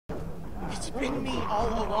It's been me all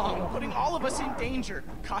along, putting all of us in danger.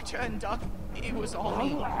 Katja and Duck, it was all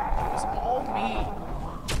me. It was all me.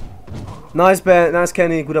 Nice, Ben, nice,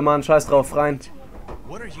 Kenny, guter Mann, scheiß drauf, rein.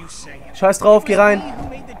 Scheiß drauf, geh rein.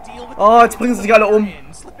 Oh, jetzt bringen sie sich alle um.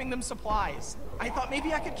 I thought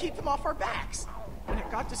maybe I could keep them off our backs. When it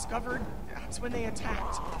got discovered, that's when they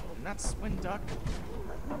attacked. And that's when Duck...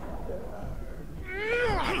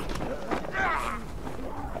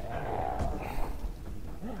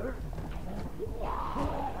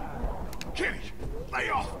 Kenny, lay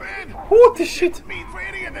off, man. What the shit? Mean for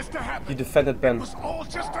any of this to happen. You defended Ben. It was all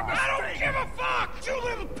just a mistake. I don't give a fuck, you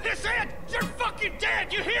little pisshead. You're fucking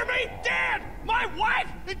dead. You hear me? Dead. My wife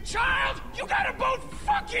and child. You got them both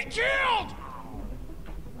fucking killed.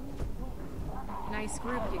 Nice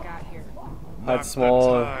group you got here. Halt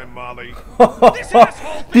small.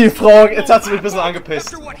 Die Frau, jetzt hat sie mich ein bisschen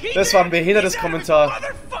angepisst. Das war ein behindertes Kommentar.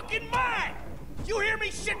 You hear me,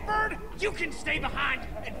 shitbird? You can stay behind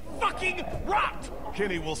and fucking rot!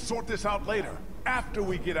 Kenny, we'll sort this out later. After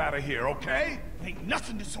we get out of here, okay? Ain't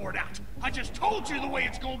nothing to sort out. I just told you the way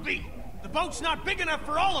it's gonna be. The boat's not big enough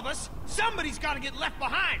for all of us. Somebody's gotta get left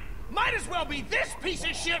behind. Might as well be this piece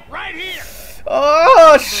of shit right here.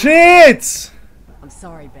 Oh, shit! I'm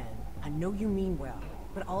sorry, Ben. I know you mean well,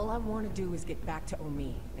 but all I want to do is get back to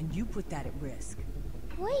Omi, and you put that at risk.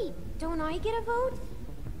 Wait, don't I get a vote?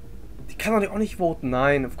 Die kann doch auch nicht voten.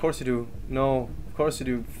 Nein, of course you do. No, of course you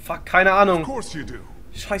do. Fuck, keine Ahnung. Of course you do.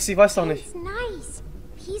 Scheiße, ich weiß doch nicht. It's nice.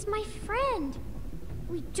 He's my friend.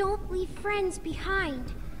 We don't leave friends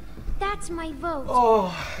behind. That's my vote.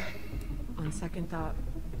 Oh. On second thought,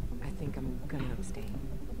 I think I'm gonna abstain.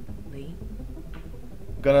 Lee?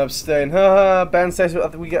 Gonna abstain. Haha, Ben says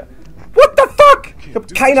we get... What the fuck? Ich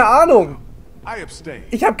hab keine Ahnung. I abstain.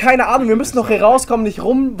 Ich hab keine Ahnung. Wir müssen noch hier rauskommen, nicht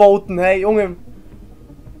rumvoten. Hey, Junge.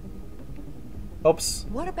 Ups.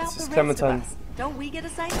 Das ist Clementine. Don't we get a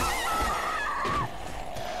say?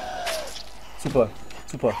 Super.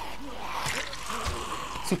 Super.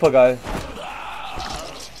 Super geil.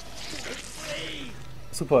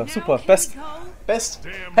 Super, super. Best. Best.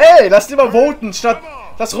 Hey, lasst lieber voten, statt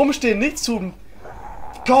das rumstehen, nichts tun.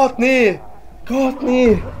 Gott, nee. Gott,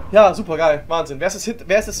 nee. Ja, super geil. Wahnsinn. Wer ist das Hit?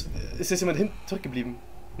 Wer ist das? Ist jetzt jemand zurückgeblieben?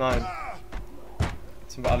 Nein.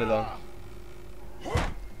 Jetzt sind wir alle da.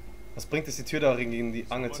 Was bringt es, die Tür da gegen die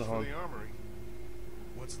Angel zu hauen?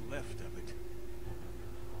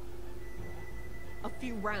 A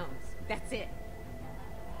few rounds. That's it.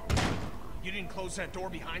 You didn't close that door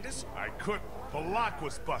behind us? I couldn't. The lock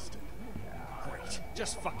was busted. Great.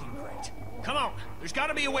 Just fucking great. Come on. There's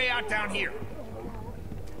gotta be a way out down here.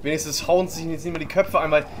 Wenigstens hauen sie sich jetzt nicht mehr die Köpfe ein,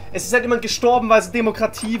 weil es ist halt jemand gestorben, weil sie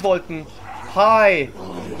Demokratie wollten. Hi.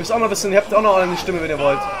 Ihr müsst auch noch ein bisschen, ihr habt auch noch eine Stimme, wenn ihr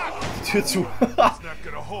wollt. Die Tür zu.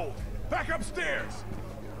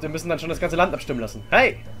 Wir müssen dann schon das ganze Land abstimmen lassen.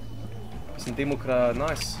 Hey! Bisschen Demokratie.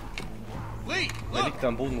 Nice. Wer liegt da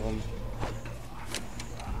am Boden rum?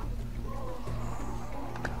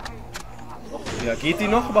 Ja, geht die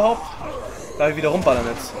noch überhaupt? Darf ich wieder rumballern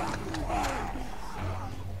jetzt?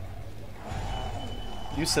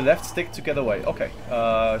 Use the left stick to get away. Okay.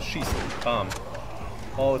 Schießen. Bam.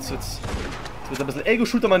 Oh, jetzt wird ein bisschen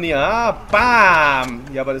Ego-Shooter-Manier. Ah, bam!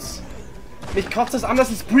 Ja, aber das... Mich kotzt das an, dass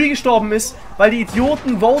ein Spree gestorben ist, weil die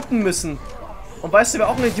Idioten voten müssen. Und weißt du, wer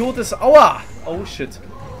auch ein Idiot ist? Aua! Oh, shit.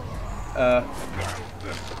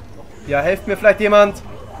 Ja, helft mir vielleicht jemand.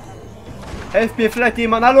 Helft mir vielleicht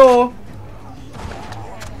jemand. Hallo!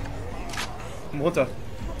 Komm runter.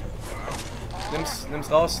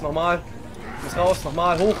 Nimm's raus, nochmal. Nimm's raus,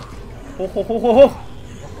 nochmal. Hoch. Hoch, hoch, hoch, hoch, hoch.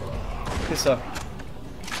 Pisser.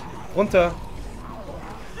 Runter.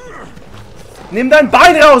 Nimm dein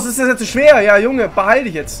Bein raus! Ist das jetzt zu schwer? Ja, Junge, beheil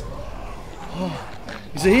dich jetzt. Oh,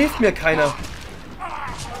 wieso hilft mir keiner?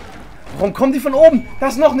 Warum kommen die von oben? Da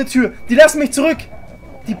ist noch eine Tür. Die lassen mich zurück.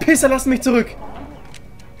 Die Pisser lassen mich zurück.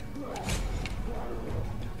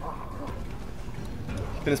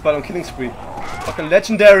 Ich bin jetzt bald am Killing Spree. Fucking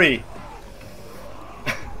Legendary.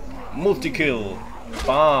 Multi-Kill.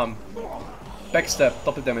 Bam. Backstab.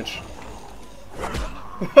 Doppeldamage.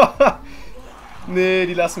 Nee,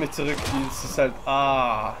 die lassen mich zurück. Das ist halt...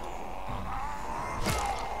 Ah.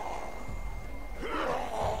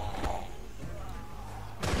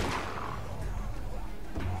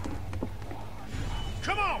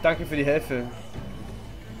 Danke für die Hilfe.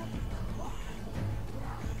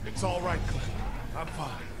 It's all right, Clint. I'm fine.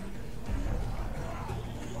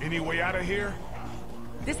 Any way out of here?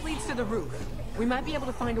 This leads to the roof. We might be able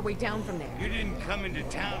to find a way down from there. You didn't come into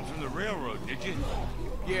town from the railroad, did you?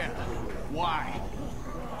 Yeah. Why?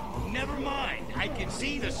 never mind. I can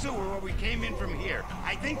see the sewer where we came in from here.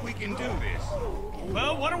 I think we can do this.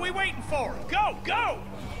 Well, what are we waiting for? Go, go!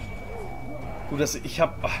 Gut, ich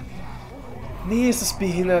hab... Ach, nee, es ist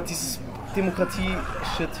behindert, dieses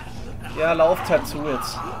Demokratie-Shit. Ja, lauft halt zu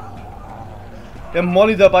jetzt. Wir haben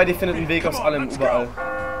Molly dabei, die findet einen Weg aus allem, überall.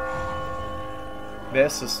 Wer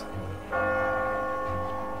ist es?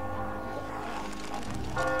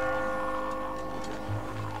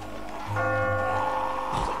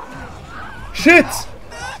 Shit!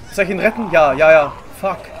 Soll ich ihn retten? Ja, ja, ja.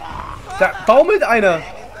 Fuck. Da baumelt einer.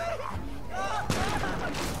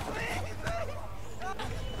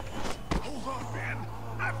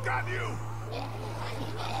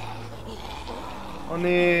 Oh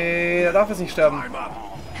nee, er darf jetzt nicht sterben.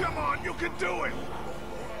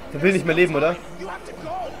 Der will nicht mehr leben, oder?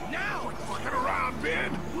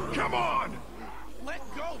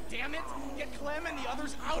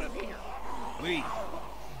 Lee.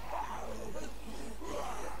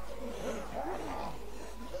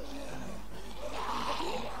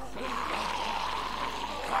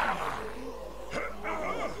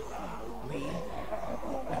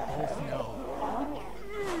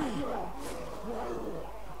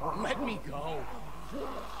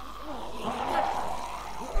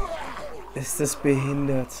 Ist das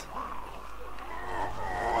behindert?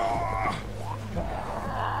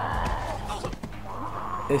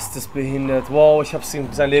 Ist das behindert? Wow, ich hab's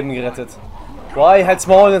ihm sein Leben gerettet. Why? Halt's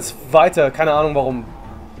Maul jetzt weiter. Keine Ahnung warum.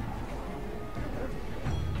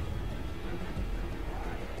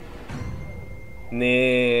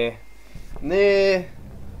 Nee. Nee.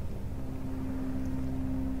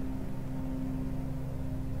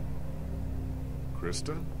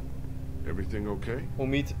 Krista? Everything okay?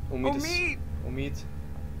 Omid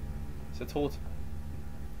ist ja tot.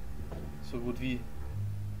 So gut wie.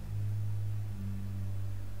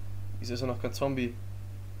 Wieso ist er noch kein Zombie?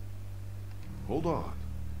 Hold on.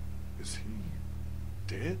 Is he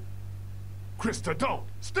dead? Krista, don't!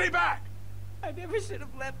 Stay back! I never should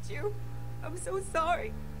have left you. I'm so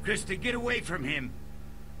sorry. Krista, get away from him.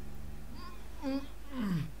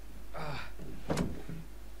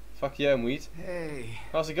 Fuck yeah, Omid. Hey.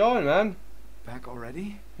 How's it going, man? Back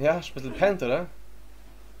already? Ja, ist ein bisschen pennt, oder?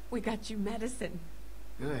 We got you medicine.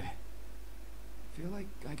 Good. Feel like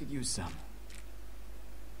I could use some.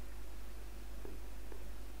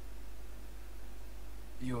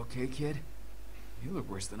 You okay, kid? You look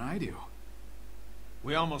worse than I do.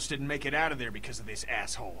 We almost didn't make it out of there because of this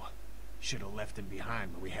asshole. Should have left him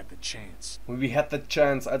behind when we had the chance. We had the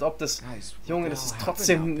chance. Als ob das... Guys, what Junge, the das ist hell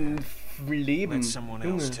trotzdem happened out ein Leben. Let someone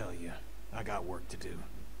else Junge. tell you. I got work to do.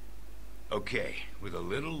 Okay, with a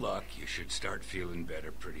little luck, you should start feeling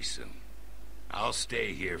better pretty soon. I'll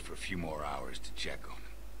stay here for a few more hours to check on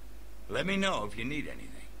him. Let me know if you need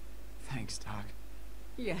anything. Thanks, Doc.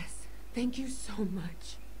 Yes, thank you so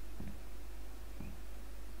much.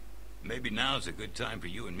 Maybe now's a good time for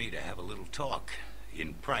you and me to have a little talk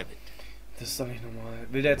in private. Das ist doch nicht normal.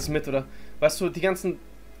 Will der jetzt mit, oder? Weißt du, die ganzen...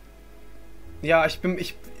 Ja,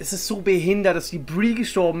 es ist so behindert, dass die Bree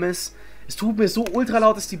gestorben ist. Es tut mir so ultra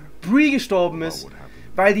laut, dass die Bree gestorben ist.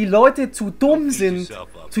 Weil die Leute zu dumm sind,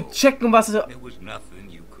 zu checken, was es... It was nothing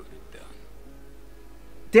you could have done.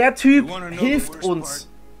 Der Typ hilft uns.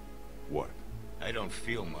 What? I don't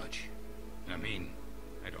feel much. I mean,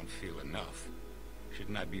 I don't feel enough.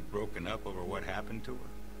 Shouldn't I be broken up over what happened to her?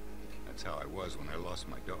 That's how I was when I lost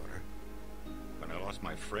my daughter. When I lost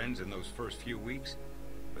my friends in those first few weeks.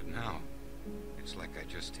 But now, it's like I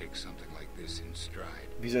just take something like this in stride.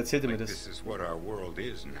 Wieso erzählt er mir Like das? this is what our world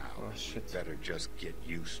is now. Oh, shit. Better just get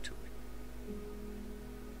used to it.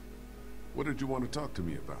 What did you want to talk to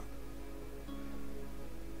me about?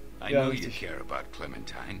 I Yeah, know you richtig. care about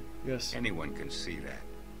Clementine. Yes. Anyone can see that.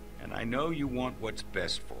 And I know you want what's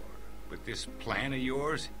best for her. But this plan of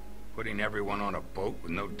yours, putting everyone on a boat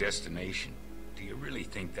with no destination, do you really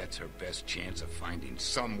think that's her best chance of finding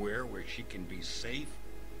somewhere where she can be safe?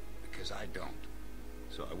 Because I don't.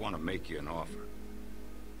 So I want to make you an offer.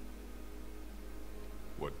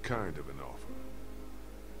 What kind of an offer?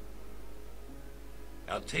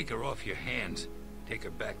 I'll take her off your hands, take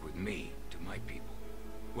her back with me to my people.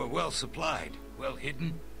 We're well supplied, well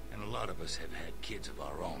hidden, and a lot of us have had kids of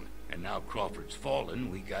our own. And now Crawford's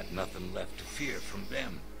fallen, we got nothing left to fear from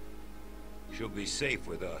them. She'll be safe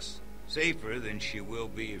with us. Safer than she will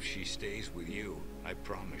be if she stays with you, I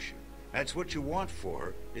promise you. That's what you want for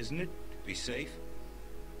her, isn't it? To be safe?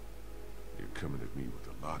 You're coming at me with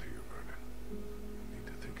a lot here, Vernon. I need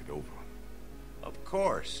to think it over. Of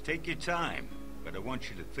course, take your time. But I want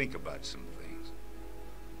you to think about some things.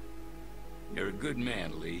 You're a good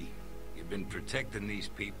man, Lee. You've been protecting these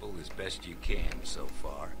people as best you can so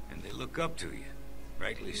far, and they look up to you.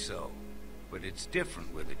 Rightly so. But it's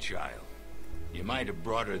different with a child. You might have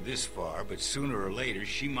brought her this far, but sooner or later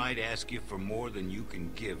she might ask you for more than you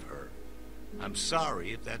can give her. I'm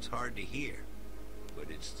sorry if that's hard to hear,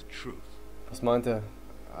 but it's the truth. Was meint er?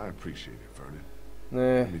 I appreciate it, Vernon.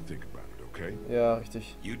 Nee. Let me think about it, okay? Ja, richtig.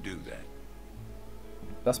 You do that.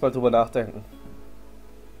 Lass mal drüber nachdenken.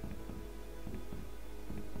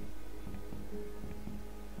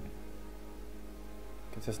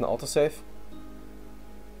 Gibt es jetzt ein Autosave?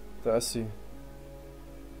 Da ist sie.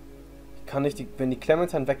 Ich kann nicht, wenn die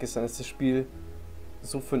Clementine weg ist, dann ist das Spiel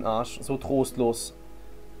so für den Arsch, so trostlos.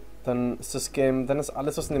 Dann ist das Game, dann ist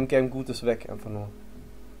alles, was in dem Game gut ist, weg, einfach nur.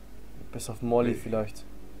 Bis auf Molly vielleicht.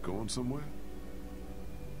 Going somewhere?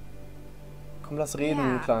 Komm, lass reden,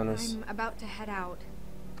 Yeah, Kleines. I'm about to head out.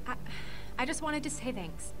 I just wanted to say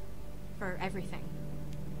thanks for everything.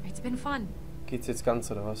 It's been fun. Geht's jetzt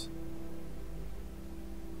ganz oder was?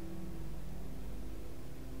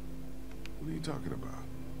 What are you talking about?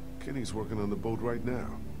 Kenny's working on the boat right now.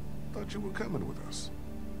 Thought you were coming with us.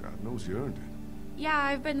 God knows you earned it. Yeah,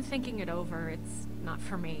 I've been thinking it over. It's not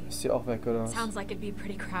for me. Ist sie auch weg oder was? Sounds like it'd be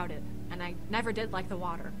pretty crowded, and I never did like the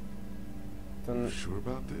water. You Dann, sure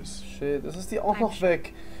about this? shit, das ist die auch noch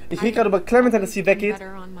weg. Ich rede gerade über Clementine, dass sie weggeht.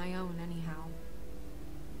 Better on my own anyhow.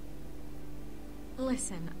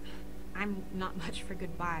 Listen, I'm not much for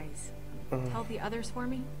goodbyes. Tell the others for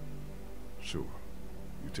me. Sure.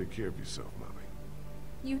 You take care of yourself, Mommy.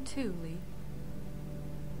 You too, Lee.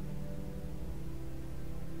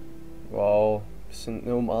 Wow, bisschen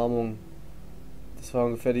eine Umarmung. Das war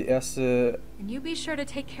ungefähr die erste. And you be sure to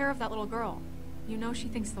take care of that little girl. You know she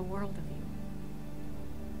thinks the world of you.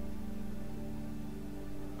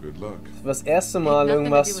 Good luck. Das war das erste Mal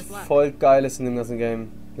irgendwas voll Geiles in dem ganzen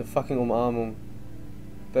Game. Eine fucking Umarmung.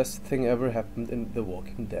 Best thing ever happened in The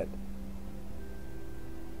Walking Dead.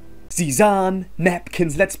 Sie sahen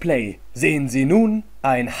Napkins Let's Play. Sehen Sie nun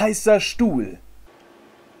ein heißer Stuhl.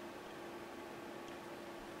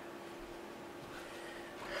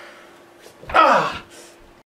 Ah!